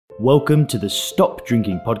Welcome to the Stop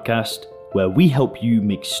Drinking podcast, where we help you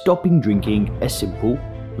make stopping drinking a simple,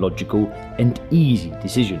 logical, and easy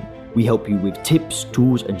decision. We help you with tips,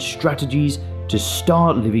 tools, and strategies to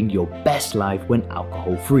start living your best life when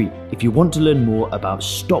alcohol-free. If you want to learn more about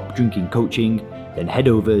Stop Drinking coaching, then head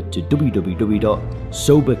over to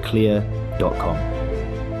www.soberclear.com.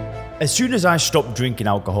 As soon as I stopped drinking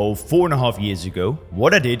alcohol 4.5 years ago,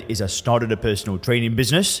 what I did is I started a personal training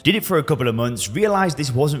business, did it for a couple of months, realized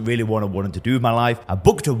this wasn't really what I wanted to do with my life. I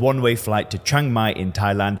booked a one-way flight to Chiang Mai in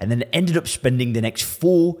Thailand and then ended up spending the next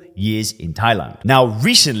 4 years in Thailand. Now,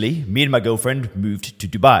 recently, me and my girlfriend moved to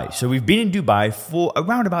Dubai. So we've been in Dubai for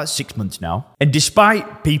around about 6 months now. And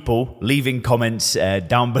despite people leaving comments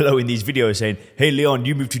down below in these videos saying, hey, Leon,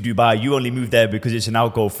 you moved to Dubai, you only moved there because it's an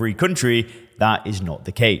alcohol-free country, that is not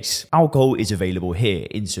the case. Alcohol is available here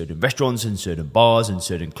in certain restaurants and certain bars and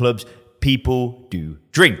certain clubs. People do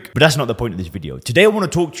drink. But that's not the point of this video. Today I want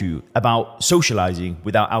to talk to you about socializing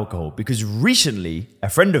without alcohol, because recently a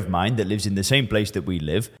friend of mine that lives in the same place that we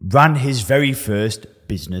live ran his very first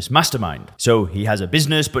business mastermind. So he has a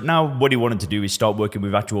business, but now what he wanted to do is start working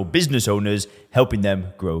with actual business owners, helping them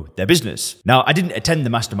grow their business. Now, I didn't attend the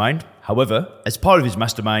mastermind. However, as part of his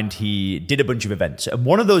mastermind, he did a bunch of events. And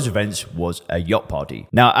one of those events was a yacht party.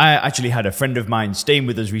 Now, I actually had a friend of mine staying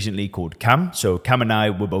with us recently called Cam. So Cam and I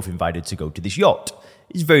were both invited to go to this yacht.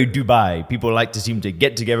 It's very Dubai. People like to seem to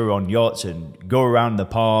get together on yachts and go around the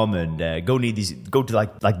palm and go to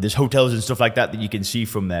like there's hotels and stuff like that you can see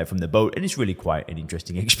from the boat. And it's really quite an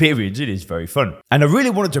interesting experience. It is very fun. And I really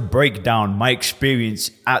wanted to break down my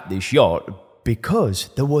experience at this yacht because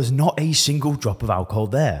there was not a single drop of alcohol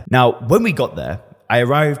there. Now, when we got there, I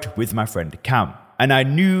arrived with my friend Cam, and I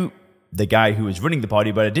knew the guy who was running the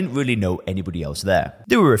party, but I didn't really know anybody else there.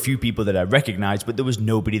 There were a few people that I recognized, but there was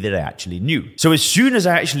nobody that I actually knew. So as soon as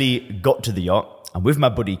I actually got to the yacht, I'm with my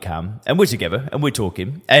buddy Cam, and we're together, and we're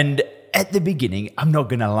talking, and at the beginning, I'm not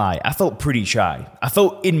gonna lie, I felt pretty shy. I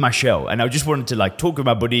felt in my shell, and I just wanted to talk with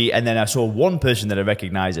my buddy, and then I saw one person that I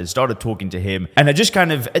recognized and started talking to him, and I just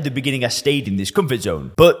kind of, at the beginning, I stayed in this comfort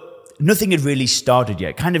zone. But nothing had really started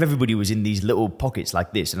yet. Kind of everybody was in these little pockets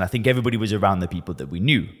like this, and I think everybody was around the people that we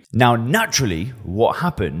knew. Now, naturally, what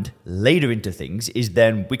happened later into things is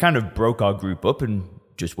then we kind of broke our group up and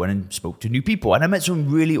just went and spoke to new people. And I met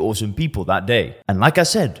some really awesome people that day. And like I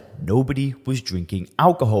said, nobody was drinking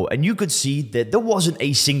alcohol. And you could see that there wasn't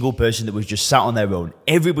a single person that was just sat on their own.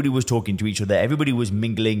 Everybody was talking to each other. Everybody was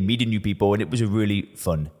mingling, meeting new people. And it was a really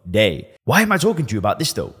fun day. Why am I talking to you about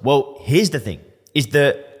this though? Well, here's the thing, is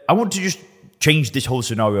that I want to just change this whole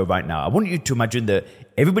scenario right now. I want you to imagine that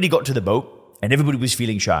everybody got to the boat and everybody was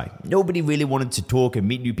feeling shy. Nobody really wanted to talk and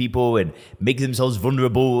meet new people and make themselves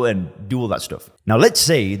vulnerable and do all that stuff. Now, let's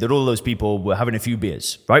say that all those people were having a few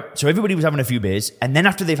beers, right? So everybody was having a few beers, and then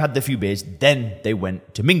after they've had the few beers, then they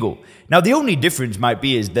went to mingle. Now, the only difference might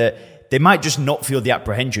be is that they might just not feel the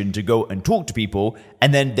apprehension to go and talk to people,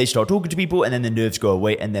 and then they start talking to people, and then the nerves go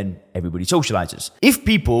away, and then everybody socializes. If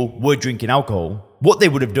people were drinking alcohol, what they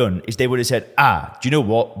would have done is they would have said, do you know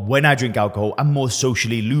what? When I drink alcohol, I'm more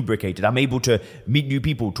socially lubricated. I'm able to meet new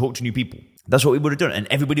people, talk to new people. That's what we would have done. And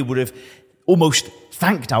everybody would have almost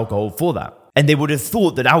thanked alcohol for that. And they would have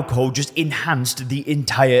thought that alcohol just enhanced the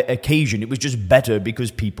entire occasion. It was just better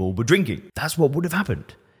because people were drinking. That's what would have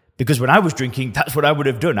happened. Because when I was drinking, that's what I would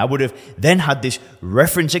have done. I would have then had this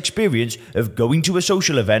reference experience of going to a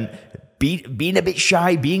social event, being a bit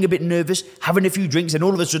shy, being a bit nervous, having a few drinks, and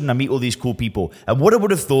all of a sudden I meet all these cool people. And what I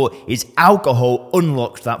would have thought is alcohol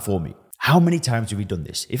unlocked that for me. How many times have we done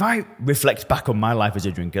this? If I reflect back on my life as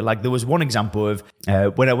a drinker, there was one example of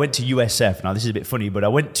when I went to USF. Now, this is a bit funny, but I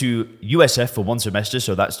went to USF for one semester.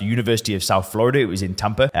 So that's the University of South Florida. It was in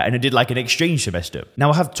Tampa. And I did an exchange semester.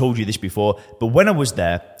 Now, I have told you this before, but when I was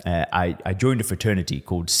there, I joined a fraternity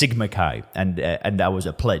called Sigma Chi, and I was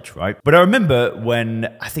a pledge, right? But I remember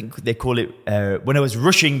when, I think they call it, when I was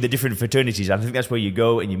rushing the different fraternities, I think that's where you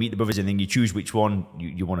go and you meet the brothers and then you choose which one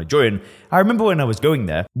you want to join. I remember when I was going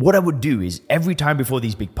there, what I would do is every time before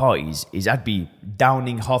these big parties is I'd be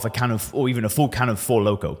downing half a can of, or even a full can of Four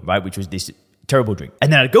Loko, right? Which was this terrible drink.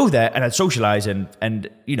 And then I'd go there and I'd socialize and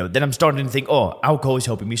then I'm starting to think, alcohol is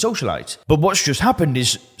helping me socialize. But what's just happened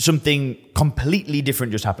is something completely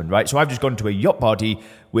different just happened, right? So I've just gone to a yacht party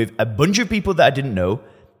with a bunch of people that I didn't know,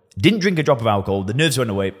 didn't drink a drop of alcohol, the nerves went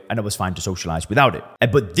away, and I was fine to socialize without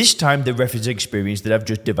it. But this time, the reference experience that I've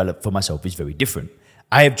just developed for myself is very different.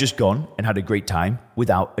 I have just gone and had a great time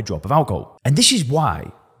without a drop of alcohol. And this is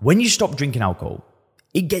why, when you stop drinking alcohol,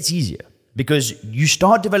 it gets easier. Because you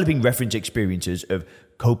start developing reference experiences of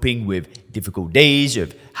coping with difficult days,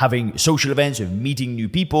 of having social events, of meeting new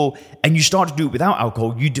people, and you start to do it without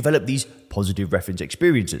alcohol, you develop these positive reference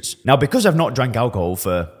experiences. Now, because I've not drank alcohol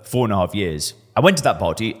for 4.5 years, I went to that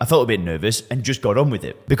party, I felt a bit nervous and just got on with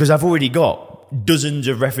it because I've already got dozens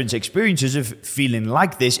of reference experiences of feeling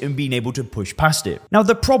like this and being able to push past it. Now,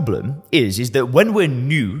 the problem is that when we're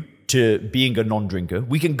new to being a non-drinker,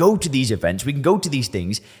 we can go to these events, we can go to these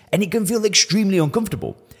things, and it can feel extremely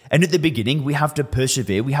uncomfortable. And at the beginning, we have to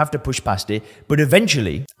persevere, we have to push past it, but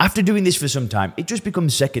eventually, after doing this for some time, it just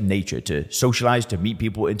becomes second nature to socialize, to meet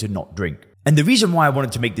people, and to not drink. And the reason why I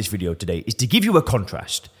wanted to make this video today is to give you a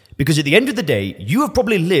contrast. Because at the end of the day, you have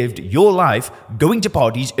probably lived your life going to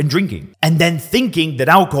parties and drinking, and then thinking that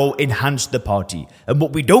alcohol enhanced the party. And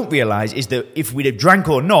what we don't realize is that if we'd have drank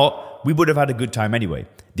or not, we would have had a good time anyway.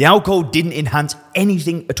 The alcohol didn't enhance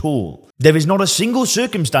anything at all. There is not a single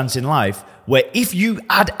circumstance in life where if you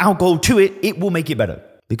add alcohol to it, it will make it better.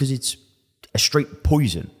 Because it's a straight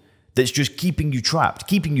poison that's just keeping you trapped,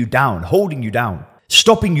 keeping you down, holding you down,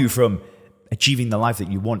 stopping you from achieving the life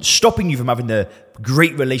that you want, stopping you from having the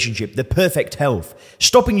great relationship, the perfect health,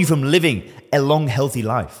 stopping you from living a long, healthy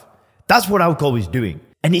life. That's what alcohol is doing.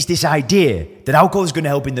 And it's this idea that alcohol is going to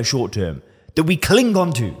help in the short term that we cling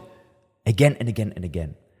on to again and again and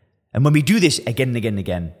again. And when we do this again and again and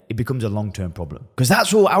again, it becomes a long-term problem. Because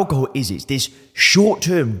that's all alcohol is. It's this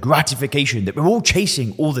short-term gratification that we're all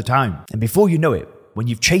chasing all the time. And before you know it, when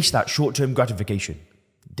you've chased that short-term gratification,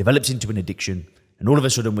 it develops into an addiction. And all of a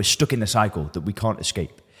sudden, we're stuck in a cycle that we can't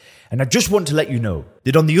escape. And I just want to let you know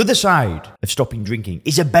that on the other side of stopping drinking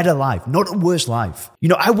is a better life, not a worse life. You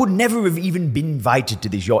know, I would never have even been invited to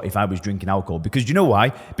this yacht if I was drinking alcohol. Because you know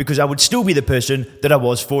why? Because I would still be the person that I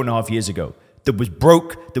was 4.5 years ago. That was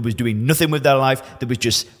broke, that was doing nothing with their life, that was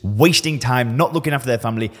just wasting time, not looking after their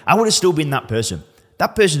family. I would have still been that person.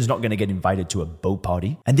 That person's not going to get invited to a boat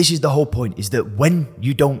party. And this is the whole point, is that when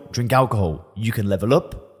you don't drink alcohol, you can level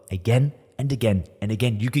up again and again and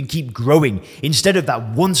again. You can keep growing. Instead of that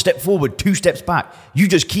one step forward, 2 steps back, you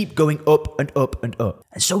just keep going up and up and up.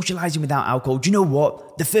 And socializing without alcohol, do you know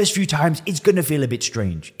what? The first few times, it's going to feel a bit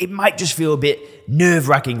strange. It might just feel a bit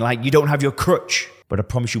nerve-wracking, like you don't have your crutch. But I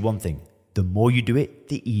promise you one thing. The more you do it,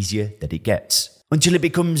 the easier that it gets. Until it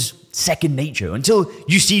becomes second nature. Until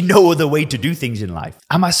you see no other way to do things in life.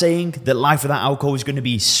 Am I saying that life without alcohol is going to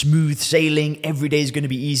be smooth sailing? Every day is going to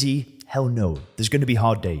be easy? Hell no. There's going to be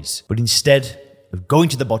hard days. But instead of going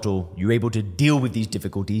to the bottle, you're able to deal with these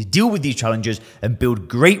difficulties, deal with these challenges, and build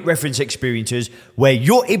great reference experiences where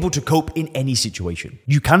you're able to cope in any situation.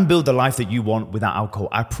 You can build the life that you want without alcohol,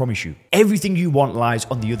 I promise you. Everything you want lies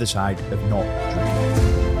on the other side of not drinking.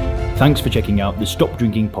 Thanks for checking out the Stop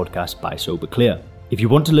Drinking podcast by Sober Clear. If you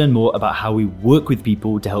want to learn more about how we work with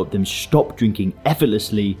people to help them stop drinking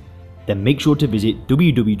effortlessly, then make sure to visit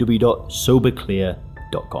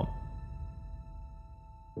www.soberclear.com.